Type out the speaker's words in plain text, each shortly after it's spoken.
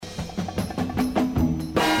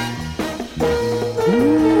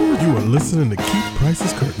listening to Keith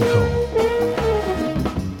Price's Curtain Call.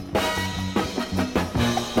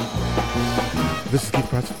 This is Keith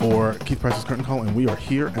Price for Keith Price's Curtain Call, and we are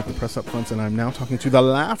here at the Press Up Fronts, and I'm now talking to the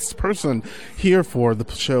last person here for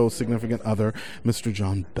the show's significant other, Mr.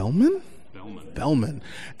 John Bellman.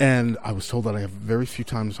 And I was told that I have very few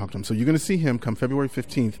time to talk to him. So you're going to see him come February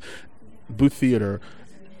 15th, Booth Theater,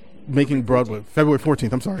 making Broadway. February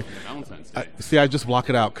 14th, I'm sorry. Valentine's Day. I just block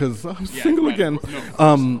it out because I'm single again.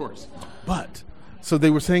 Of course. But, so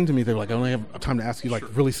they were saying to me, they were like, I only have time to ask you like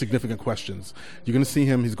really significant questions. You're going to see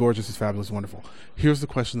him. He's gorgeous. He's fabulous. Wonderful. Here's the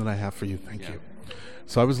question that I have for you. Thank you.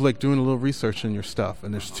 So I was like doing a little research in your stuff,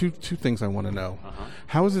 and there's two things I want to know.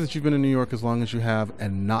 How is it that you've been in New York as long as you have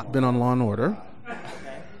and not been on Law and Order?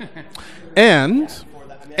 and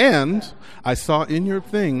I saw in your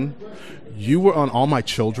thing you were on All My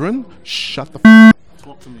Children. Shut the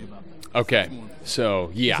talk to me about it. Okay,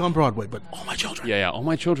 so yeah, it's on Broadway, but All My Children. Yeah, All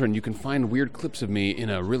My Children. You can find weird clips of me in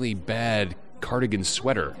a really bad cardigan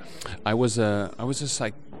sweater. I was a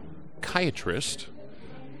psychiatrist.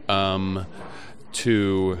 You have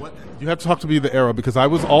to talk to me the era, because I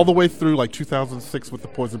was all the way through like 2006 with the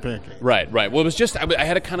Poison Pancake. Right. Well, it was just I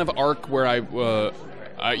had a kind of arc where I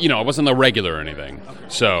wasn't a regular or anything. Okay.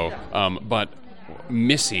 So, but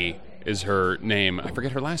Missy is her name. I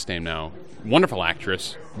forget her last name now. Wonderful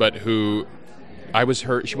actress, but who she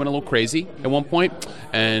went a little crazy at one point,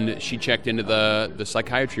 and she checked into the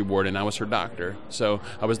psychiatry ward, and I was her doctor. So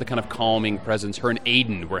I was the kind of calming presence. Her and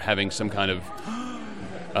Aidan were having some kind of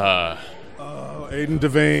Aidan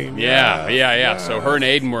Devane. Yeah. So her and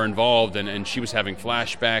Aidan were involved, and she was having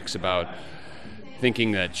flashbacks about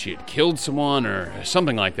thinking that she had killed someone or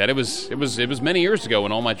something like that. It was many years ago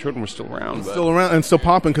when All My Children were still around. Still around and still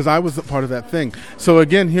popping, because I was a part of that thing. So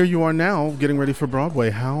again, here you are now getting ready for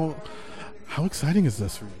Broadway. How exciting is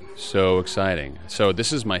this for you? So exciting. So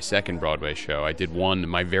this is my second Broadway show. I did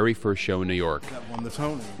my very first show in New York. That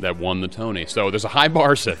won the Tony. So there's a high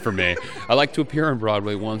bar set for me. I like to appear on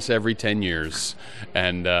Broadway once every 10 years.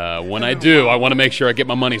 And when I do, I want to make sure I get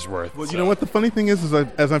my money's worth. Well, you know what? The funny thing is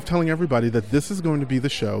as I'm telling everybody, that this is going to be the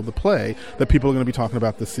show, the play, that people are going to be talking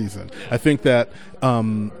about this season. I think that,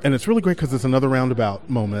 and it's really great because it's another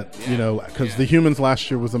roundabout moment, because The Humans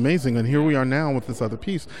last year was amazing. And here we are now with this other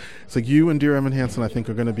piece. It's like you and Dear Evan Hansen, I think,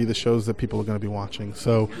 are going to be the shows that people are going to be watching.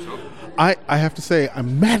 So I have to say,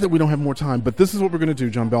 I'm mad that we don't have more time, but this is what we're going to do,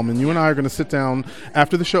 John Bellman. You and I are going to sit down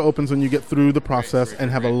after the show opens, when you get through the process,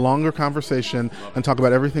 and have a longer conversation and talk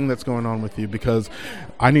about everything that's going on with you, because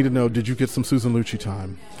I need to know, did you get some Susan Lucci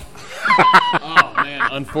time? Oh man,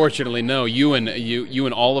 unfortunately no. You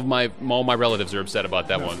and all my relatives are upset about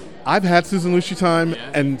that one. I've had Susan Lucci time,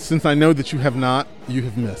 and since I know that you have not, you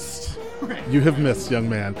have missed. You have missed, young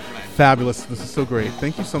man. Fabulous. This is so great.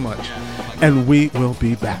 Thank you so much. And we will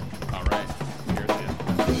be back.